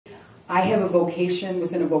I have a vocation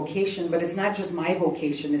within a vocation, but it's not just my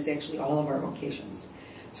vocation, it's actually all of our vocations.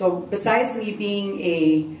 So besides me being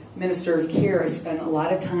a minister of care, I spend a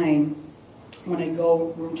lot of time when I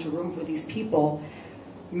go room to room for these people.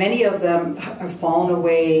 Many of them have fallen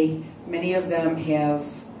away, many of them have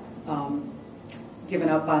given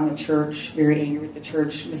up on the church, very angry with the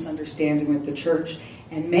church, misunderstanding with the church,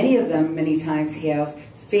 and many of them, many times, have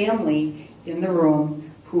family in the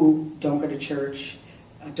room who don't go to church,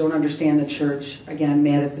 don't understand the church, again,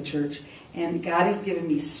 mad at the church. And God has given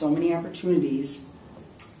me so many opportunities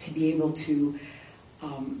to be able to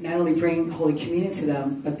not only bring Holy Communion to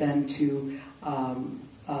them, but then to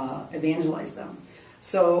evangelize them.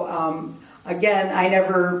 So, again, I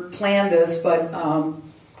never planned this, but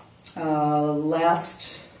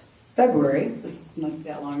last February, this not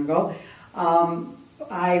that long ago,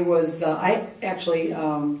 I would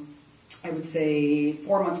say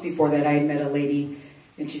 4 months before that, I had met a lady,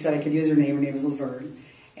 and she said I could use her name. Her name is Laverne.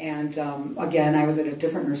 And again, I was at a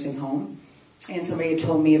different nursing home, and somebody had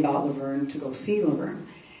told me about Laverne, to go see Laverne.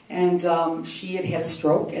 And she had had a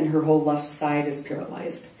stroke, and her whole left side is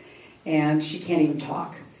paralyzed, and she can't even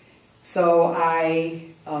talk. So I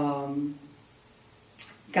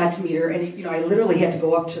got to meet her, and I literally had to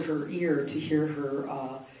go up to her ear to hear her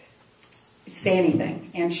say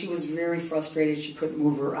anything. And she was very frustrated. She couldn't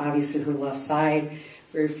move obviously her left side,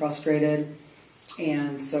 very frustrated.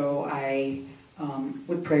 And so I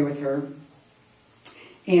would pray with her.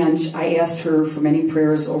 And I asked her for many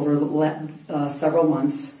prayers over several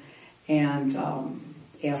months, and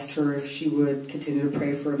asked her if she would continue to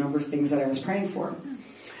pray for a number of things that I was praying for.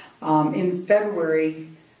 In February,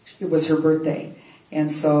 it was her birthday.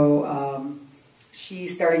 And so she,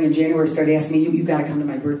 starting in January, started asking me, you got to come to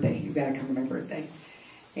my birthday. You got to come to my birthday.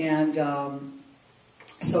 And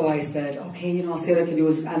so I said, okay, I'll see what I can do. It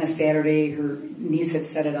was on a Saturday. Her niece had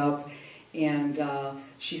set it up. And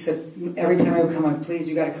she said, every time I would come, please,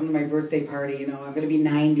 you got to come to my birthday party. I'm going to be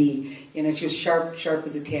 90. And she was sharp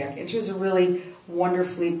as a tack. And she was a really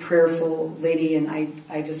wonderfully prayerful lady. And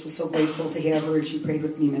I just was so grateful to have her. And she prayed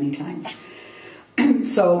with me many times.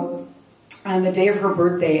 So on the day of her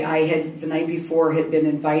birthday, the night before, had been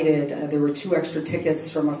invited. There were 2 extra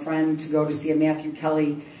tickets from a friend to go to see a Matthew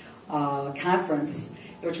Kelly conference,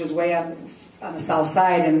 which was way on the south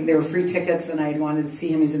side, and there were free tickets, and I wanted to see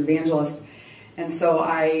him. He's an evangelist. And so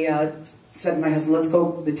I said to my husband, let's go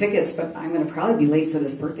with the tickets, but I'm going to probably be late for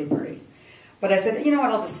this birthday party. But I said, you know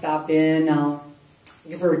what, I'll just stop in, I'll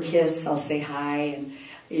give her a kiss, I'll say hi, and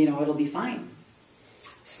it'll be fine.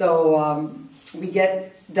 So we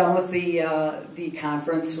get done with the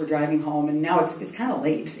conference, we're driving home, and now it's kind of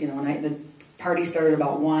late, and the party started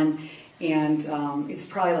about 1, and it's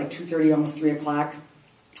probably like 2:30, almost 3 o'clock.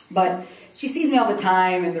 But she sees me all the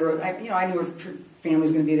time, and I knew her family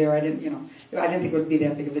was going to be there. I didn't think it would be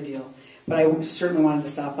that big of a deal. But I certainly wanted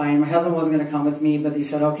to stop by, and my husband wasn't going to come with me, but he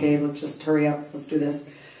said, okay, let's just hurry up, let's do this.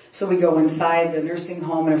 So we go inside the nursing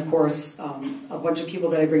home, and of course, a bunch of people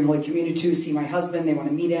that I bring Holy Communion to see my husband. They want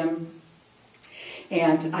to meet him.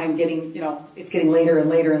 And I'm getting, it's getting later and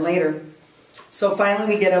later and later. So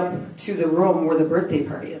finally we get up to the room where the birthday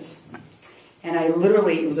party is. And it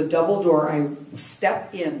was a double door. I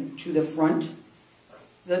step in to the front,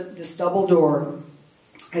 this double door.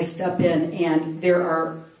 I step in, and there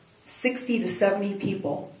are 60 to 70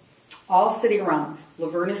 people all sitting around.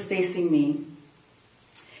 Laverne is facing me.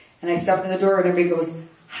 And I step in the door, and everybody goes,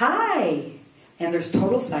 hi. And there's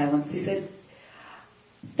total silence. He said,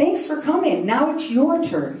 thanks for coming. Now it's your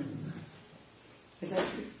turn. I said,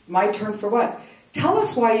 my turn for what? Tell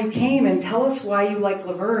us why you came, and tell us why you like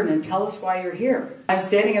Laverne, and tell us why you're here. I'm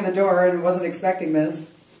standing in the door and wasn't expecting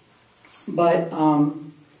this, but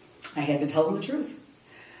I had to tell them the truth.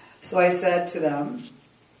 So I said to them,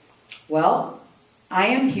 well, I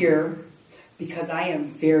am here because I am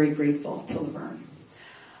very grateful to Laverne.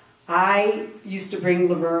 I used to bring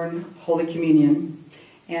Laverne Holy Communion,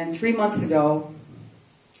 and 3 months ago,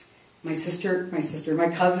 my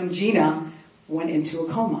cousin Gina went into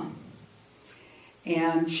a coma.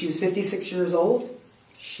 And she was 56 years old.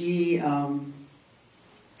 They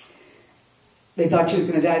thought she was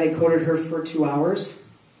going to die. They coded her for 2 hours.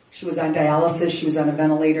 She was on dialysis. She was on a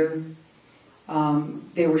ventilator.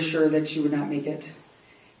 They were sure that she would not make it.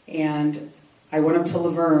 And I went up to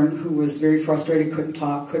Laverne, who was very frustrated, couldn't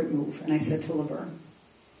talk, couldn't move. And I said to Laverne,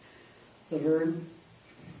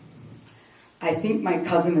 I think my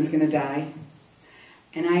cousin is going to die,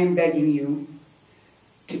 and I am begging you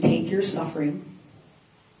to take your suffering,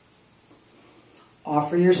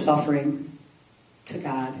 offer your suffering to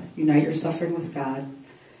God, unite your suffering with God,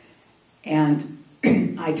 and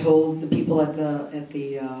I told the people at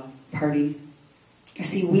the party,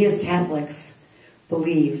 see, we as Catholics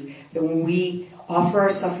believe that when we offer our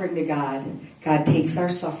suffering to God, God takes our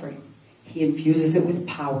suffering, He infuses it with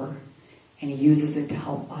power, and He uses it to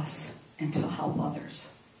help us and to help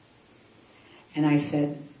others. And I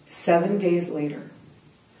said, 7 days later,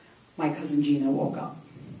 my cousin Gina woke up.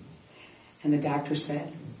 And the doctor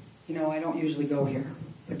said, you know, I don't usually go here,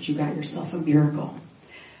 but you got yourself a miracle.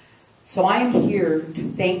 So I am here to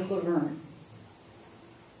thank Laverne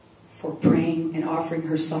for praying and offering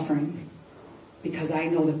her suffering, because I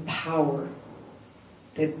know the power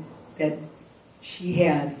that she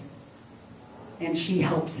had, and she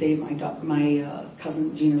helped save my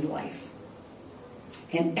cousin Gina's life.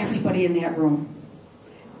 And everybody in that room,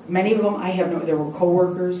 many of them there were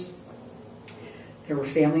co-workers, there were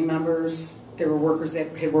family members, there were workers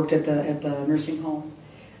that had worked at the nursing home.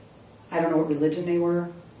 I don't know what religion they were,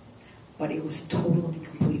 but it was total and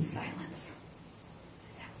complete silence.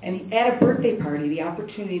 And at a birthday party, the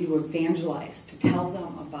opportunity to evangelize, to tell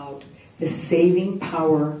them about the saving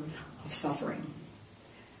power of suffering,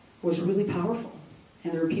 was really powerful.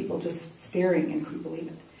 And there were people just staring and couldn't believe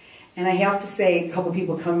it. And I have to say, a couple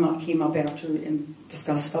people came up after and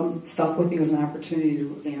discussed some stuff with me. It was an opportunity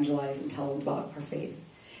to evangelize and tell them about our faith.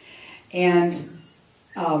 And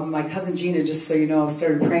my cousin Gina, just so you know,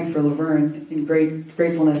 started praying for Laverne in great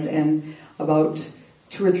gratefulness, and about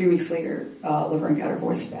 2 or 3 weeks later, Laverne got her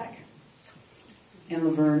voice back. And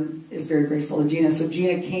Laverne is very grateful to Gina. So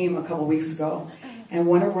Gina came a couple weeks ago and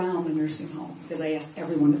went around the nursing home, because I asked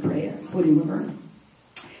everyone to pray, including Laverne,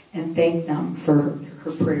 and thanked them for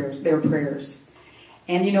her prayers, their prayers.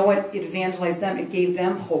 And you know what? It evangelized them. It gave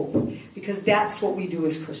them hope, because that's what we do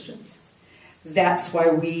as Christians. That's why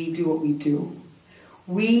we do what we do.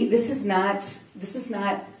 This is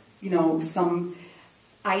not, you know, some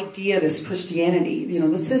idea, this Christianity. You know,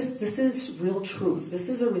 this is real truth. This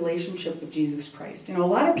is a relationship with Jesus Christ. You know, a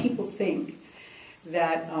lot of people think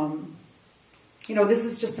that, you know, this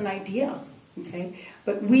is just an idea, okay?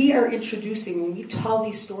 But we are introducing, when we tell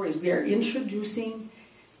these stories, we are introducing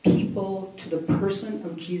people to the person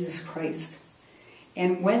of Jesus Christ.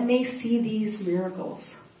 And when they see these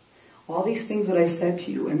miracles, all these things that I've said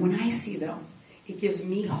to you, and when I see them, it gives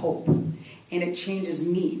me hope, and it changes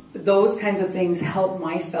me. Those kinds of things help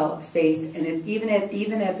my faith. And even at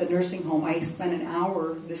the nursing home, I spent an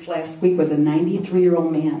hour this last week with a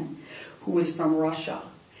 93-year-old man who was from Russia,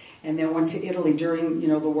 and then went to Italy during, you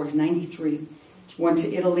know, the war. He's 93. Went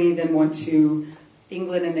to Italy, then went to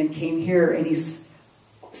England, and then came here, and he's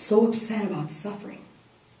so upset about suffering.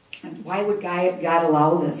 And why would God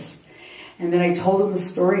allow this? And then I told him the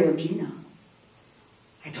story of Gina.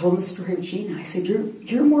 I said,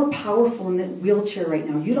 you're more powerful in that wheelchair right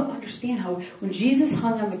now. You don't understand how, when Jesus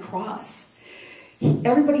hung on the cross,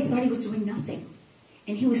 everybody thought he was doing nothing.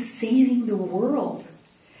 And he was saving the world.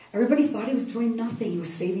 Everybody thought he was doing nothing. He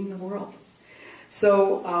was saving the world.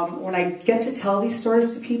 So when I get to tell these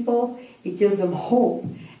stories to people, it gives them hope.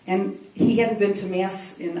 And he hadn't been to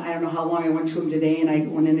Mass in I don't know how long. I went to him today, and I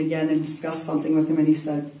went in again and discussed something with him, and he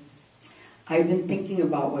said, I've been thinking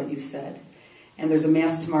about what you said. And there's a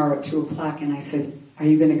Mass tomorrow at 2 o'clock, and I said, are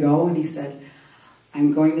you going to go? And he said,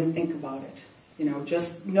 I'm going to think about it. You know,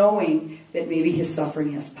 just knowing that maybe his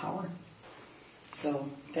suffering has power. So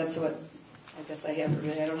that's what I guess I have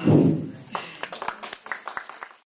today. I don't know.